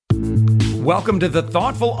Welcome to the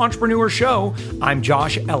Thoughtful Entrepreneur Show. I'm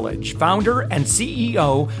Josh Elledge, founder and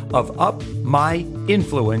CEO of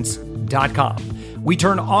UpMyInfluence.com. We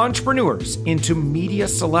turn entrepreneurs into media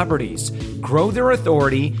celebrities, grow their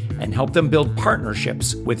authority, and help them build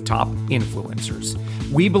partnerships with top influencers.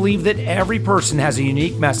 We believe that every person has a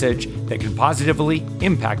unique message that can positively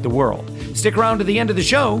impact the world. Stick around to the end of the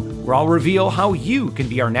show, where I'll reveal how you can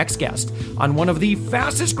be our next guest on one of the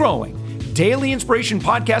fastest growing daily inspiration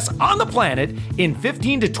podcasts on the planet in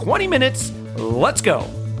 15 to 20 minutes. Let's go.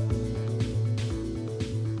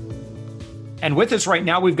 And with us right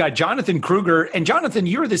now, we've got Jonathan Krueger. And Jonathan,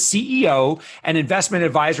 you're the CEO and investment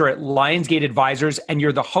advisor at LionsGate Advisors, and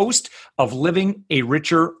you're the host of Living a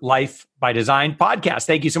Richer Life by Design podcast.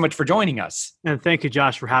 Thank you so much for joining us. And thank you,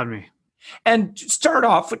 Josh, for having me. And start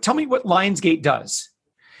off, tell me what LionsGate does.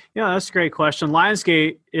 Yeah, that's a great question.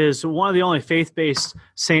 LionsGate is one of the only faith-based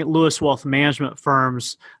St. Louis wealth management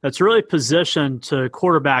firms that's really positioned to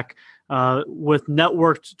quarterback with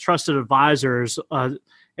networked trusted advisors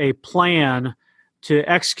a plan to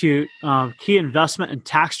execute key investment and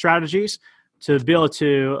tax strategies to be able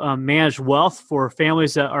to manage wealth for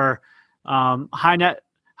families that are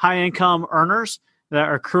high income earners that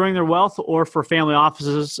are accruing their wealth, or for family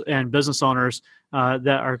offices and business owners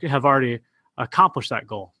that have already accomplished that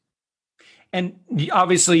goal. And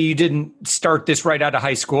obviously, you didn't start this right out of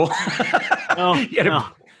high school. No.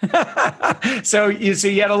 So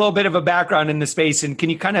you had a little bit of a background in the space. And can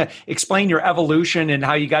you kind of explain your evolution and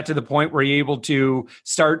how you got to the point where you're able to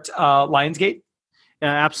start LionsGate? Yeah,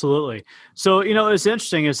 absolutely. So, what's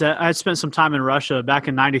interesting is that I had spent some time in Russia back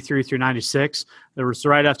in 93 through 96. It was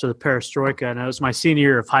right after the perestroika, and it was my senior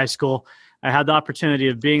year of high school. I had the opportunity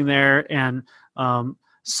of being there and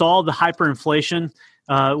saw the hyperinflation.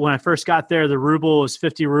 When I first got there, the ruble was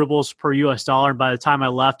 50 rubles per US dollar. And by the time I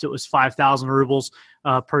left, it was 5,000 rubles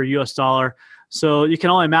per US dollar. So you can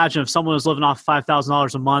only imagine if someone was living off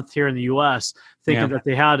 $5,000 a month here in the US, thinking that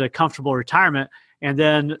they had a comfortable retirement. And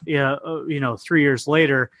then, 3 years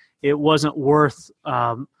later, it wasn't worth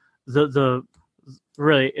it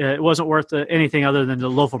wasn't worth anything other than the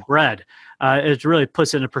loaf of bread. It really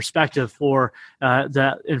puts it into perspective for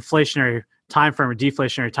that inflationary time frame or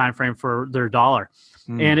deflationary time frame for their dollar.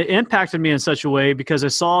 And it impacted me in such a way because I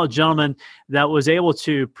saw a gentleman that was able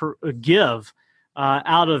to give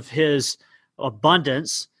out of his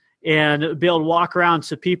abundance and be able to walk around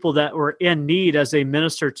to people that were in need as they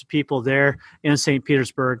ministered to people there in St.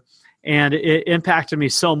 Petersburg. And it impacted me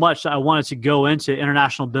so much that I wanted to go into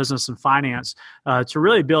international business and finance to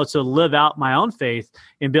really be able to live out my own faith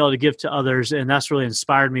and be able to give to others. And that's really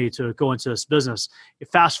inspired me to go into this business.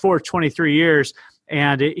 Fast forward 23 years,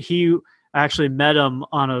 and I actually met him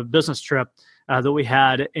on a business trip that we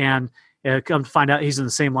had, and come to find out he's in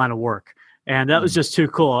the same line of work. And that was just too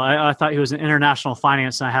cool. I thought he was in international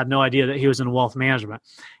finance, and I had no idea that he was in wealth management.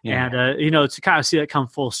 Yeah. And, to kind of see that come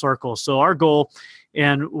full circle. So our goal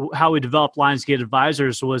and how we developed LionsGate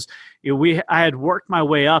Advisors was I had worked my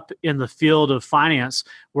way up in the field of finance,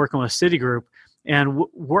 working with Citigroup. And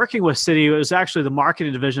working with Citi, it was actually the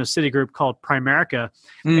marketing division of Citigroup called Primerica,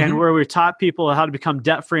 and where we taught people how to become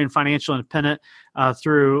debt-free and financially independent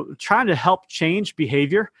through trying to help change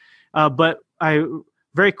behavior. But I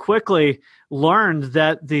very quickly learned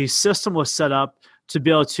that the system was set up to be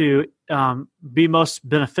able to be most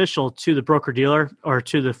beneficial to the broker-dealer or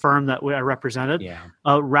to the firm that I represented,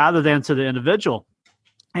 rather than to the individual.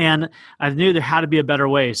 And I knew there had to be a better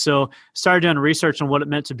way. So started doing research on what it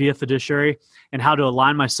meant to be a fiduciary and how to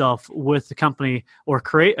align myself with the company or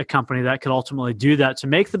create a company that could ultimately do that to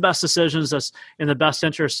make the best decisions that's in the best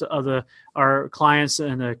interest of our clients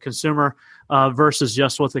and the consumer versus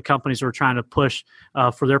just what the companies were trying to push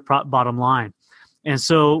for their bottom line. And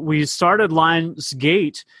so we started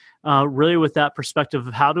LionsGate really with that perspective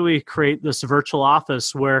of how do we create this virtual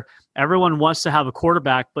office where everyone wants to have a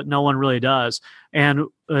quarterback, but no one really does. And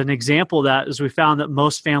an example of that is we found that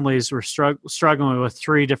most families were struggling with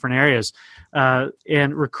three different areas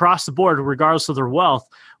and across the board, regardless of their wealth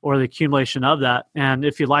or the accumulation of that. And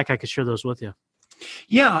if you'd like, I could share those with you.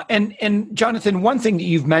 Yeah. And Jonathan, one thing that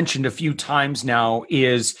you've mentioned a few times now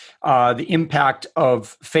is the impact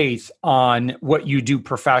of faith on what you do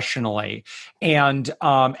professionally. And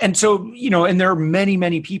so, and there are many,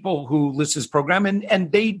 many people who listen to this program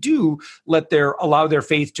and they do allow their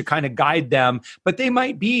faith to kind of guide them, but they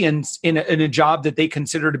might be in a job that they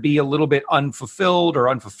consider to be a little bit unfulfilled or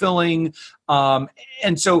unfulfilling.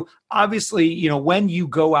 And so obviously, when you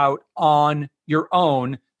go out on your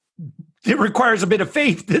own, it requires a bit of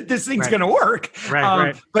faith that this thing's going to work.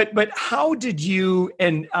 Right. But how did you,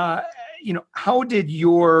 how did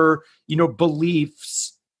your,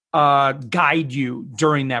 beliefs guide you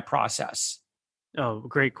during that process? Oh,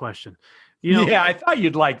 great question. Yeah, I thought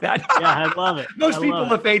you'd like that. Yeah, I love it. Most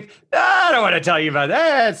people of faith, I don't want to tell you about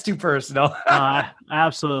that. It's too personal. I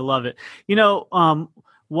absolutely love it.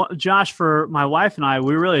 Josh, for my wife and I,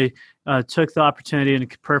 we really took the opportunity into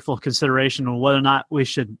careful consideration of whether or not we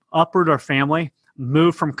should uproot our family,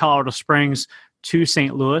 move from Colorado Springs to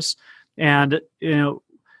St. Louis. And,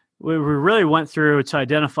 we really went through to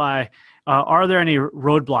identify, are there any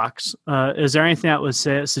roadblocks? Is there anything that would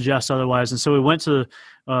suggest otherwise? And so we went to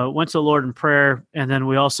the Lord in prayer, and then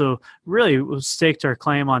we also really staked our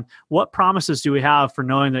claim on what promises do we have for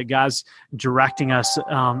knowing that God's directing us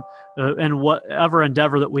in whatever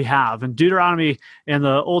endeavor that we have. And Deuteronomy in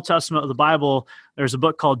the Old Testament of the Bible, there's a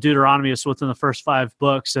book called Deuteronomy. It's within the first 5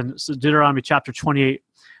 books, and it's Deuteronomy chapter 28,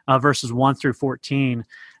 verses 1 through 14.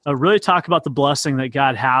 Really talk about the blessing that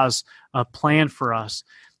God has planned for us.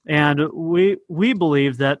 And we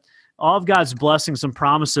believe that all of God's blessings and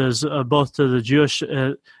promises, both to the Jewish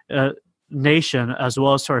nation as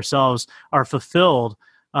well as to ourselves, are fulfilled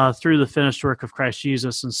through the finished work of Christ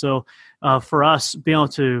Jesus. And so for us, being able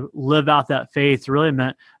to live out that faith really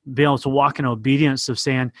meant being able to walk in obedience of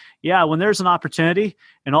saying, yeah, when there's an opportunity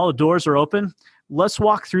and all the doors are open, let's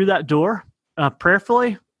walk through that door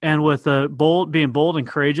prayerfully and with being bold and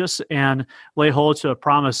courageous, and lay hold to a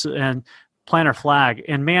promise and plant our flag.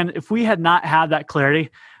 And man, if we had not had that clarity,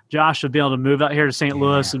 Josh would be able to move out here to St.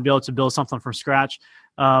 Louis and be able to build something from scratch.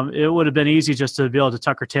 It would have been easy just to be able to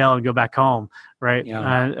tuck our tail and go back home, right?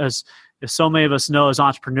 Yeah. As so many of us know as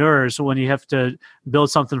entrepreneurs, when you have to build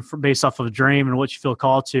something based off of a dream and what you feel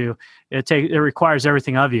called to, it requires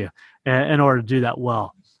everything of you in order to do that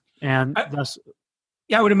well. And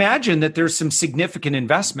I would imagine that there's some significant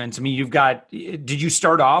investments. I mean, did you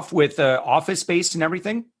start off with office space and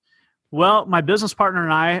everything? Well, my business partner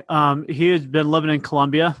and I, he had been living in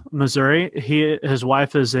Columbia, Missouri. His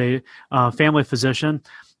wife is a family physician.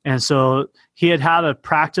 And so he had a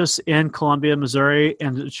practice in Columbia, Missouri,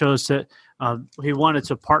 and chose that he wanted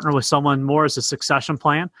to partner with someone more as a succession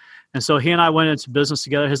plan. And so he and I went into business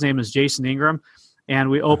together. His name is Jason Ingram. And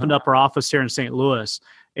we opened up our office here in St. Louis.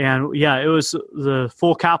 And yeah, it was the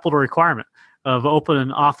full capital requirement of opening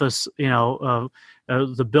an office, the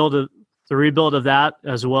rebuild of that,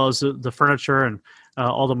 as well as the furniture and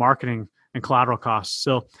all the marketing and collateral costs.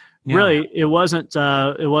 So really, it wasn't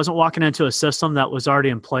walking into a system that was already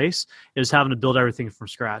in place. It was having to build everything from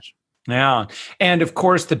scratch. Yeah. And of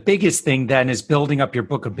course, the biggest thing then is building up your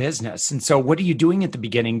book of business. And so what are you doing at the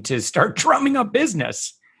beginning to start drumming up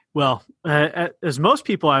business? Well, as most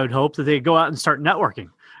people, I would hope that they go out and start networking,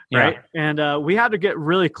 right? Yeah. And we had to get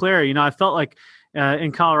really clear. I felt like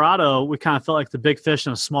in Colorado, we kind of felt like the big fish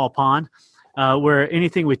in a small pond, where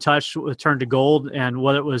anything we touched would turn to gold. And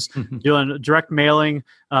whether it was doing direct mailing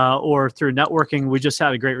or through networking, we just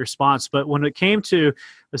had a great response. But when it came to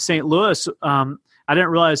St. Louis, I didn't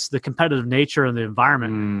realize the competitive nature of the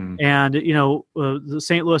environment. And, the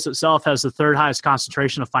St. Louis itself has the 3rd highest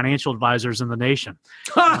concentration of financial advisors in the nation.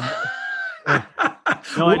 No idea.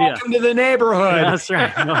 Welcome to the neighborhood. Yeah, that's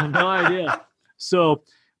right. No idea. So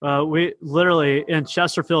we literally, in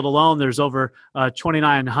Chesterfield alone, there's over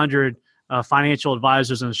 2,900 financial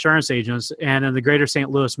advisors and insurance agents. And in the greater St.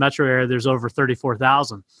 Louis metro area, there's over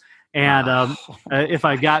 34,000. And if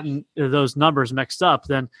I'd gotten those numbers mixed up,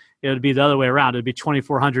 then it would be the other way around. It would be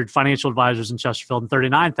 2,400 financial advisors in Chesterfield and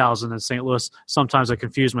 39,000 in St. Louis. Sometimes I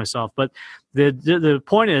confuse myself. But the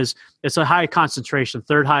point is, it's a high concentration,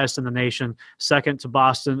 3rd highest in the nation, second to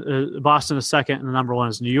Boston. Boston is second, and the number 1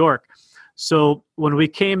 is New York. So when we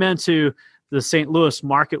came into the St. Louis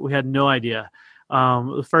market, we had no idea.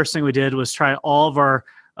 The first thing we did was try all of our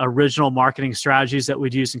original marketing strategies that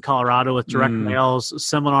we'd used in Colorado with direct mails,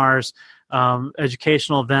 seminars,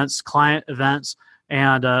 educational events, client events,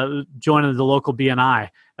 and joining the local BNI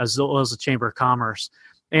as well as the Chamber of Commerce.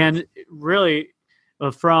 And really,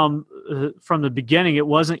 from the beginning, it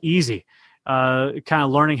wasn't easy. Kind of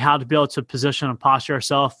learning how to be able to position and posture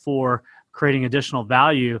ourselves for creating additional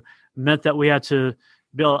value meant that we had to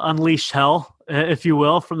be able to unleash hell, if you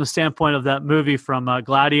will, from the standpoint of that movie from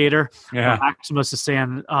Gladiator. Maximus is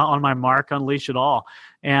saying, on my mark, unleash it all,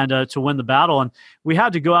 and to win the battle. And we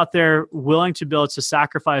had to go out there willing to be able to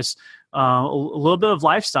sacrifice a little bit of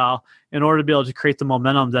lifestyle in order to be able to create the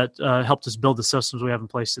momentum that helped us build the systems we have in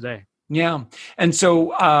place today. Yeah. And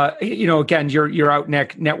so, again, you're out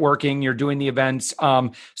networking, you're doing the events.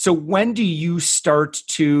 So when do you start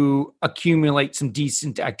to accumulate some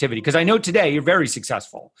decent activity? Because I know today you're very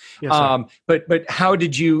successful. Yes, but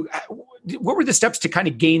what were the steps to kind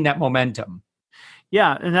of gain that momentum?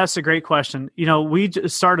 Yeah, and that's a great question. We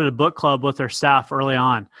started a book club with our staff early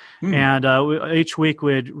on, and each week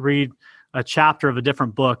we'd read a chapter of a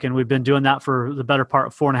different book, and we've been doing that for the better part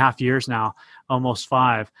of 4.5 years now, almost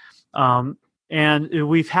 5. And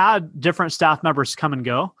we've had different staff members come and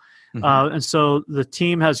go, and so the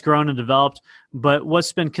team has grown and developed. But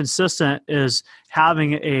what's been consistent is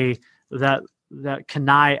having that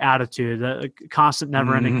Kanai attitude, that constant,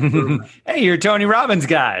 never-ending improvement. Hey, you're a Tony Robbins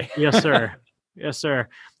guy. Yes, sir. Yes, sir.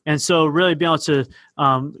 And so really being able to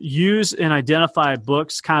use and identify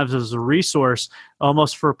books kind of as a resource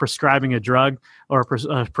almost for prescribing a drug or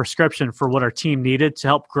a prescription for what our team needed to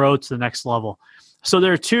help grow to the next level. So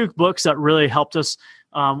there are 2 books that really helped us.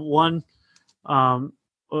 One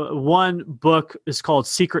book is called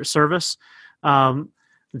Secret Service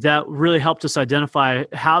that really helped us identify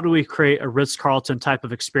how do we create a Ritz-Carlton type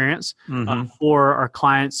of experience for our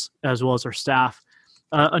clients as well as our staff.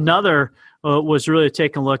 Another was really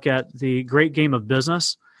taking a look at the Great Game of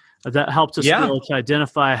Business that helped us be able to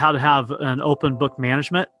identify how to have an open book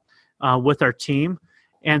management with our team.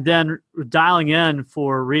 And then dialing in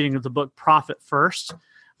for reading the book Profit First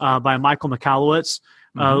by Michael Michalowicz,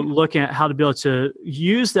 looking at how to be able to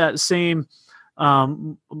use that same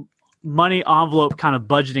money envelope kind of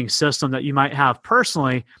budgeting system that you might have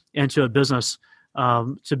personally into a business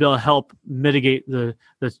to be able to help mitigate the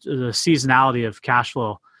seasonality of cash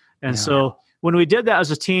flow. And so when we did that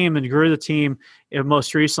as a team and grew the team,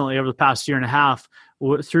 most recently over the past 1.5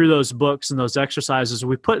 years, through those books and those exercises,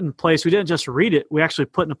 we put in place, we didn't just read it, we actually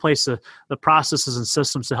put in place the processes and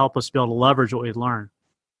systems to help us be able to leverage what we learned.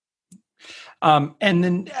 And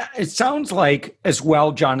then it sounds like as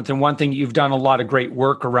well, Jonathan, one thing you've done a lot of great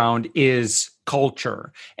work around is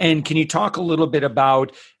culture. And can you talk a little bit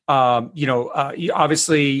about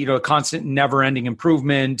obviously, constant never-ending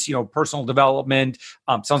improvement, personal development.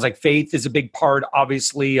 Sounds like faith is a big part,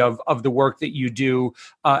 obviously, of the work that you do.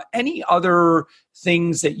 Any other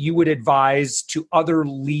things that you would advise to other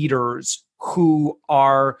leaders who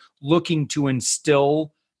are looking to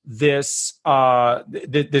instill this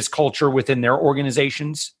this culture within their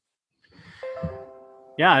organizations?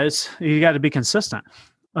 Yeah, you got to be consistent,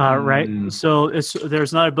 right? So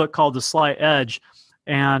there's another book called The Slight Edge.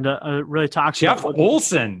 And it really talks Jeff about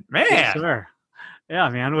Olson, man. Yes, sir. Yeah,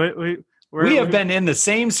 man. We have been in the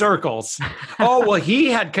same circles. Oh, well, he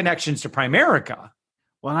had connections to Primerica.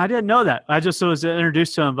 Well, I didn't know that. I just was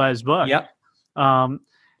introduced to him by his book. Yep.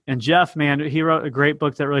 And Jeff, man, he wrote a great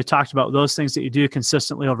book that really talks about those things that you do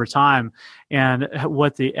consistently over time and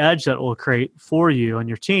what the edge that will create for you and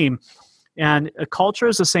your team. And a culture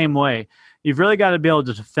is the same way. You've really got to be able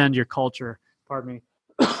to defend your culture. Pardon me.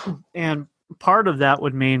 And part of that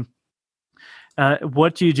would mean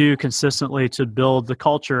what do you do consistently to build the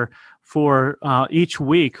culture for each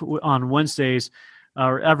week on Wednesdays,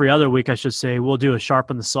 or every other week, I should say, we'll do a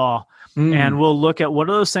sharpen the saw. And we'll look at what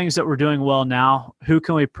are those things that we're doing well now, who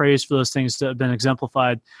can we praise for those things that have been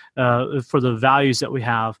exemplified for the values that we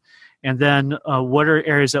have, and then what are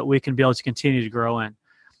areas that we can be able to continue to grow in.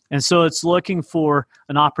 And so it's looking for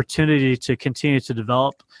an opportunity to continue to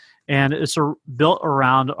develop. And it's built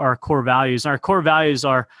around our core values. Our core values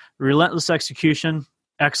are relentless execution,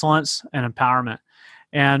 excellence, and empowerment.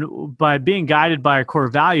 And by being guided by our core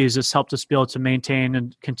values, it's helped us be able to maintain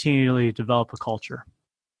and continually develop a culture.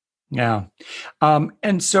 Yeah.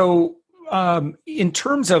 And so in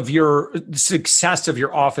terms of your success of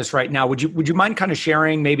your office right now, would you mind kind of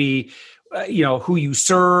sharing maybe who you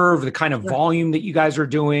serve, the kind of volume that you guys are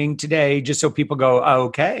doing today, just so people go, oh,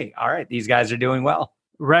 okay, all right, these guys are doing well.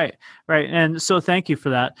 Right. And so thank you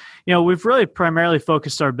for that. We've really primarily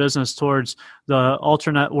focused our business towards the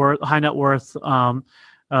ultra net worth, high net worth,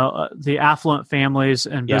 the affluent families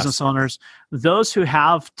and business owners, those who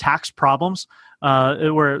have tax problems,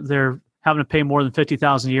 where they're having to pay more than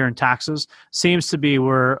 $50,000 a year in taxes, seems to be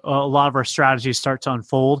where a lot of our strategies start to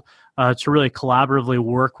unfold. To really collaboratively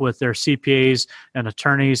work with their CPAs and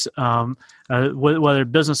attorneys, whether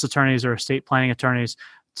business attorneys or estate planning attorneys,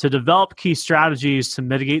 to develop key strategies to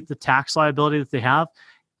mitigate the tax liability that they have.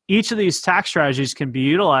 Each of these tax strategies can be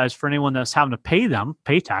utilized for anyone that's having to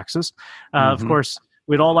pay taxes. Of course,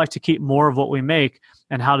 we'd all like to keep more of what we make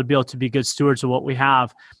and how to be able to be good stewards of what we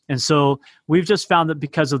have. And so we've just found that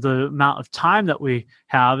because of the amount of time that we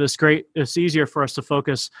have, it's easier for us to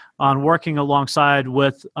focus on working alongside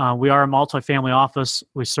with, we are a multifamily office.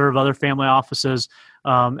 We serve other family offices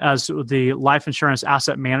as the life insurance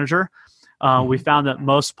asset manager. We found that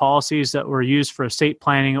most policies that were used for estate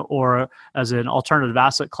planning or as an alternative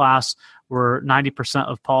asset class were 90%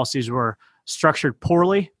 of policies were structured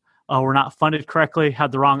poorly, were not funded correctly,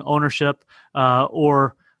 had the wrong ownership,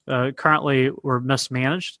 or currently were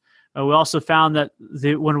mismanaged. We also found that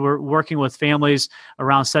when we're working with families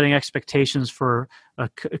around setting expectations for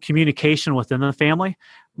communication within the family,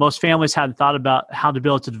 most families hadn't thought about how to be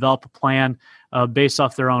able to develop a plan based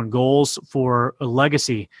off their own goals for a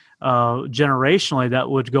legacy generationally that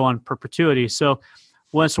would go on perpetuity. So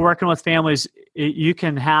when it's working with families, you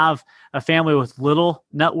can have a family with little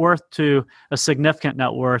net worth to a significant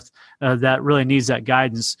net worth that really needs that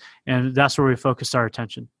guidance. And that's where we focus our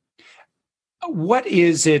attention. What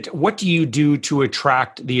is it? What do you do to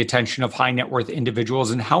attract the attention of high net worth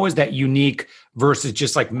individuals? And how is that unique versus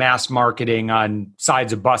just like mass marketing on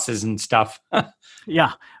sides of buses and stuff?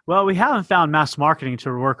 Yeah. Well, we haven't found mass marketing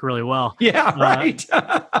to work really well. Yeah, right.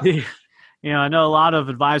 I know a lot of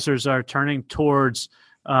advisors are turning towards,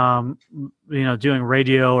 doing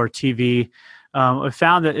radio or TV. I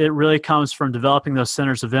found that it really comes from developing those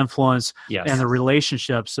centers of influence and the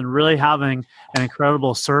relationships and really having an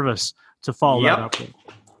incredible service to follow that up with.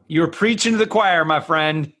 You're preaching to the choir, my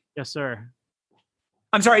friend. Yes, sir.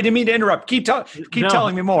 I'm sorry, I didn't mean to interrupt. Keep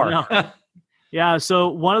telling me more. No. Yeah, so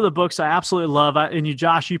one of the books I absolutely love, and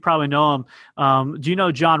Josh, you probably know him. Do you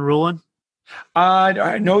know John Ruhlin?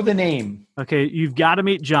 I know the name. Okay, you've got to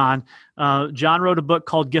meet John. John wrote a book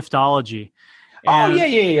called Giftology.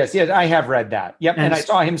 Yes. I have read that. Yep, and I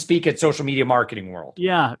saw him speak at Social Media Marketing World.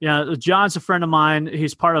 Yeah. John's a friend of mine.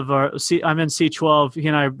 He's part of I'm in C12. He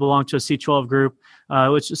and I belong to a C12 group,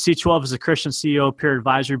 which C12 is a Christian CEO peer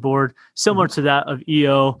advisory board, similar to that of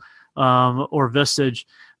EO or Vistage,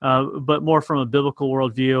 but more from a biblical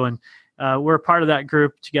worldview. And we're part of that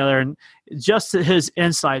group together. And just his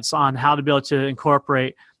insights on how to be able to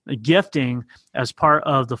incorporate gifting as part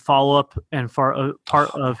of the follow-up and part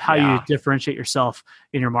of how you differentiate yourself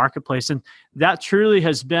in your marketplace. And that truly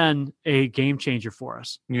has been a game changer for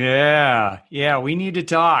us. Yeah, we need to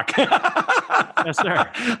talk. Yes, sir.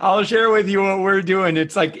 I'll share with you what we're doing.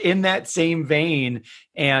 It's like in that same vein,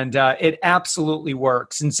 and it absolutely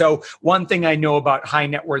works. And so one thing I know about high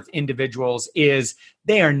net worth individuals is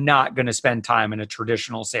they are not going to spend time in a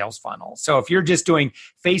traditional sales funnel. So if you're just doing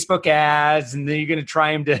Facebook ads and then you're going to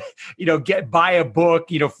try them to, buy a book,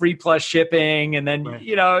 free plus shipping, and then,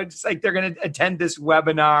 it's like they're going to attend this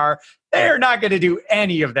webinar, they're not going to do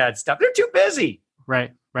any of that stuff. They're too busy.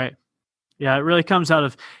 Right. Yeah, it really comes out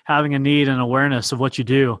of having a need and awareness of what you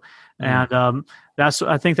do. And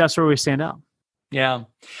I think that's where we stand out. Yeah.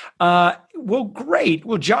 Well, great.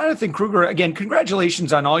 Well, Jonathan Krueger, again,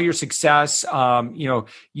 congratulations on all your success. You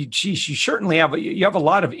certainly have a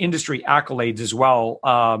lot of industry accolades as well.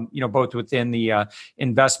 Both within the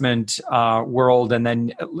investment world, and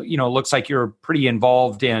then looks like you're pretty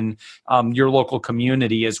involved in your local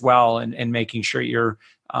community as well, and making sure you're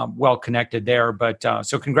well connected there. But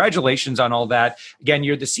so congratulations on all that. Again,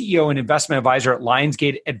 you're the CEO and investment advisor at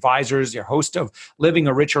LionsGate Advisors. You're host of Living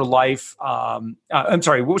a Richer Life. I'm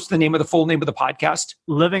sorry, what's the full name of the podcast?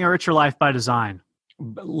 Living a Richer Life by Design.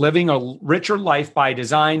 Living a Richer Life by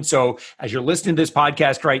Design. So as you're listening to this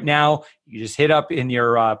podcast right now, you just hit up in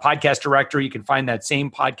your podcast directory. You can find that same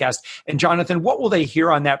podcast. And Jonathan, what will they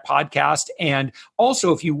hear on that podcast? And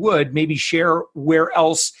also, if you would, maybe share where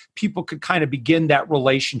else people could kind of begin that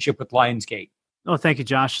relationship with LionsGate. Oh, thank you,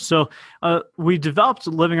 Josh. So we developed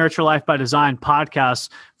Living a Richer Life by Design podcasts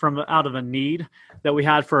out of a need that we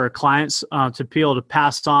had for our clients to be able to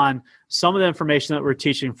pass on some of the information that we're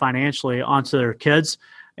teaching financially onto their kids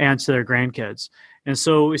and to their grandkids. And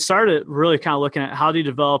so we started really kind of looking at how do you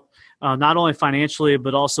develop not only financially,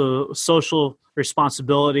 but also social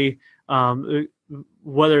responsibility,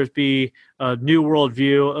 whether it be a new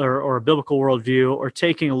worldview or a biblical worldview, or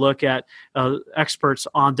taking a look at experts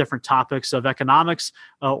on different topics of economics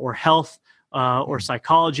or health or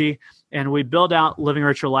psychology. And we build out Living a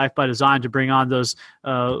Richer Life by Design to bring on those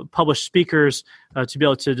published speakers to be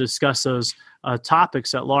able to discuss those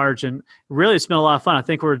topics at large. And really, it's been a lot of fun. I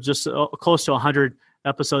think we're just close to 100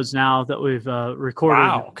 episodes now that we've recorded.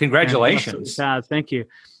 Wow, congratulations. Thank you.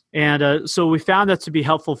 And so we found that to be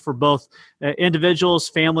helpful for both individuals,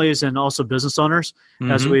 families, and also business owners,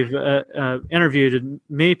 as we've interviewed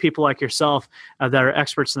many people like yourself that are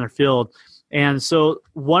experts in their field. And so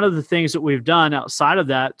one of the things that we've done outside of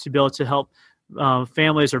that to be able to help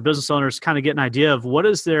families or business owners kind of get an idea of what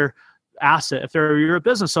is their asset. If you're a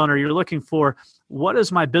business owner, you're looking for what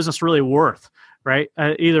is my business really worth, right?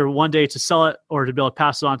 Either one day to sell it or to be able to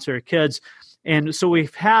pass it on to your kids. And so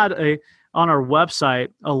we've had on our website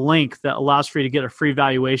a link that allows for you to get a free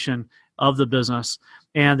valuation of the business.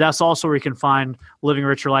 And that's also where you can find Living a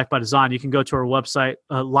Richer Life by Design. You can go to our website,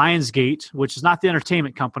 LionsGate, which is not the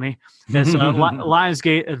entertainment company. It's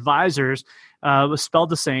LionsGate Advisors, spelled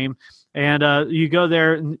the same. And you go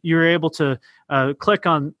there and you're able to click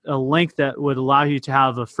on a link that would allow you to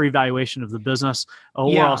have a free valuation of the business,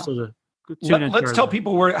 or also to tune in. Let's tell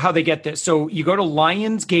people how they get this. So you go to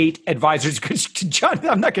LionsGate Advisors. John,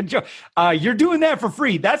 I'm not going to joke. You're doing that for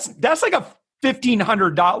free. That's like a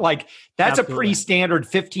 $1,500. That's Absolutely. A pretty standard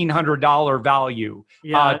 $1,500 value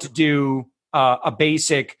to do a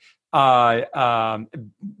basic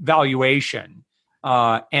valuation.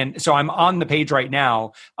 And so I'm on the page right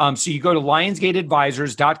now. So you go to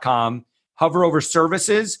lionsgateadvisors.com, hover over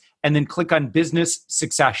services, and then click on business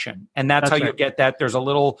succession. And that's how you get that. There's a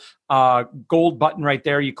little gold button right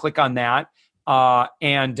there. You click on that.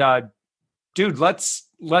 Dude, let's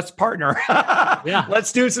partner.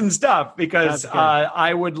 Let's do some stuff, because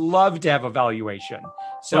I would love to have a valuation.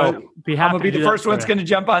 So I'm going to be the first one that's going to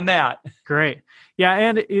jump on that. Great. Yeah.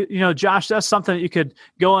 And Josh, that's something that you could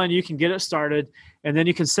go in, you can get it started, and then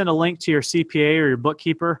you can send a link to your CPA or your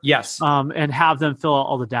bookkeeper. Yes. And have them fill out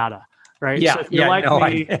all the data. Right. Yeah. So if you're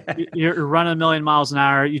me, you're running 1,000,000 miles an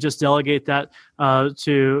hour, you just delegate that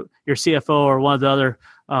to your CFO or one of the other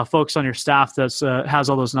folks on your staff that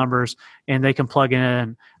has all those numbers, and they can plug it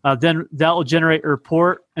in. Then that will generate a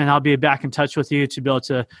report, and I'll be back in touch with you to be able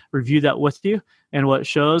to review that with you. And what it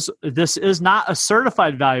shows, this is not a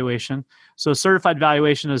certified valuation. So a certified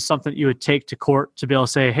valuation is something you would take to court to be able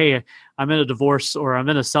to say, hey, I'm in a divorce or I'm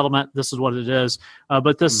in a settlement. This is what it is.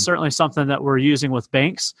 But this is certainly something that we're using with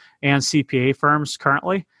banks and CPA firms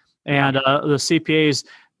currently. And the CPAs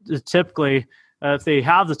typically, if they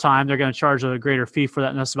have the time, they're going to charge a greater fee for that,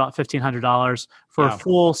 and that's about $1,500. For a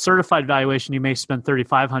full certified valuation, you may spend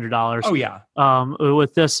 $3,500. Oh, yeah.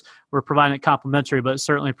 With this, we're providing it complimentary, but it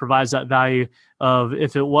certainly provides that value of,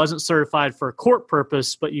 if it wasn't certified for a court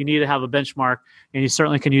purpose, but you need to have a benchmark, and you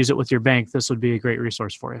certainly can use it with your bank, this would be a great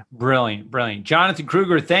resource for you. Brilliant. Jonathan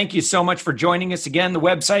Krueger, thank you so much for joining us again. The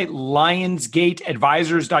website,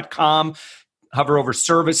 lionsgateadvisors.com. Hover over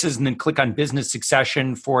services and then click on business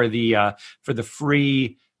succession for the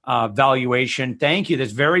free valuation. Thank you.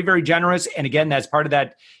 That's very, very generous. And again, that's part of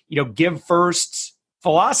that, give first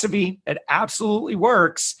philosophy. It absolutely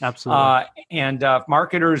works. Absolutely. And if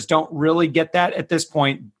marketers don't really get that at this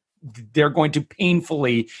point, they're going to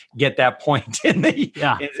painfully get that point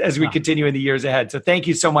as we continue in the years ahead. So thank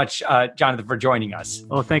you so much, Jonathan, for joining us.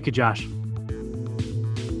 Oh, thank you, Josh.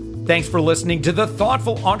 Thanks for listening to the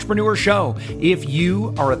Thoughtful Entrepreneur Show. If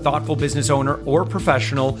you are a thoughtful business owner or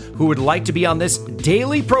professional who would like to be on this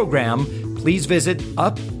daily program, please visit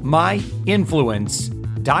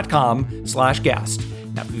upmyinfluence.com/guest.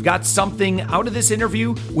 Now, if you've got something out of this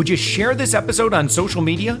interview, would you share this episode on social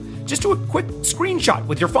media? Just do a quick screenshot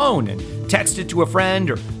with your phone and text it to a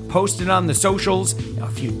friend or post it on the socials. Now,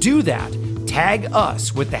 if you do that, tag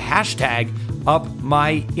us with the hashtag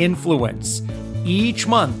UpMyInfluence. Each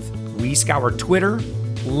month, we scour Twitter,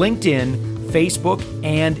 LinkedIn, Facebook,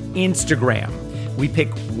 and Instagram. We pick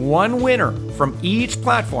one winner from each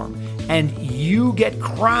platform, and you get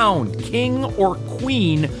crowned king or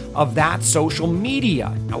queen of that social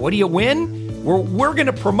media. Now, what do you win? We're going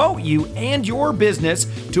to promote you and your business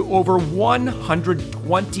to over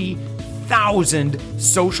 120,000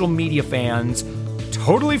 social media fans,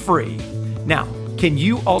 totally free. Now, can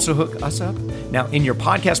you also hook us up? Now, in your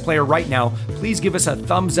podcast player right now, please give us a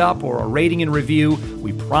thumbs up or a rating and review.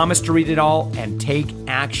 We promise to read it all and take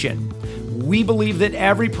action. We believe that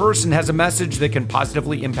every person has a message that can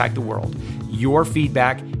positively impact the world. Your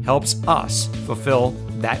feedback helps us fulfill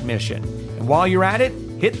that mission. And while you're at it,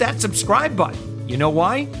 hit that subscribe button. You know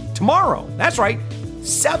why? Tomorrow, that's right,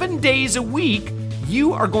 7 days a week,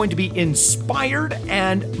 you are going to be inspired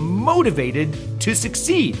and motivated to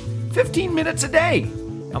succeed. 15 minutes a day.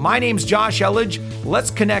 Now, my name's Josh Elledge. Let's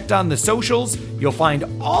connect on the socials. You'll find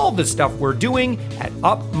all the stuff we're doing at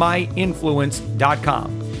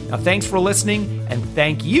upmyinfluence.com. Now, thanks for listening, and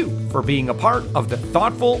thank you for being a part of the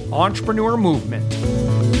Thoughtful Entrepreneur Movement.